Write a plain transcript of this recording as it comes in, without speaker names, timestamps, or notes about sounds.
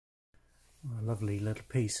A lovely little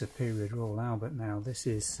piece of period Royal Albert now. This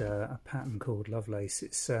is a pattern called Lovelace.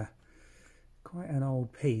 It's quite an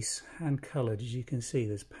old piece, hand coloured. As you can see,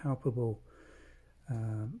 there's palpable,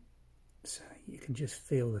 so you can just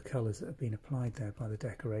feel the colours that have been applied there by the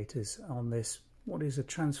decorators on this, what is a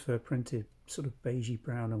transfer printed sort of beigey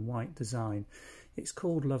brown and white design. It's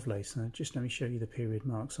called Lovelace. Now just let me show you the period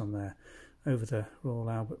marks on there. Over the Royal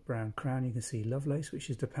Albert brown crown you can see Lovelace, which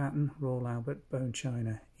is the pattern, Royal Albert, bone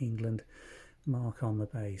china, England mark on the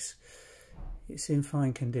base. It's in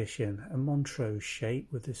fine condition, a Montrose shape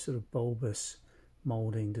with this sort of bulbous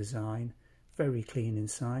moulding design, very clean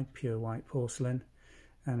inside, pure white porcelain,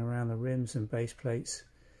 and around the rims and base plates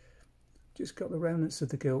just got the remnants of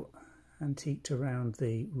the gilt antiqued around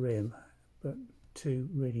the rim, but two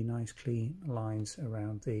really nice clean lines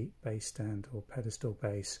around the base stand or pedestal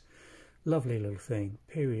base. Lovely little thing,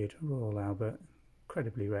 period Royal Albert,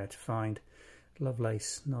 incredibly rare to find.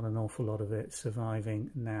 Lovelace, not an awful lot of it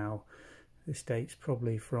surviving now. This dates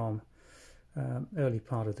probably from early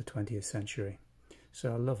part of the 20th century.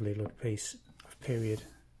 So a lovely little piece of period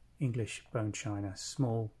English bone china,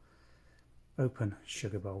 small open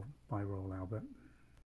sugar bowl by Royal Albert.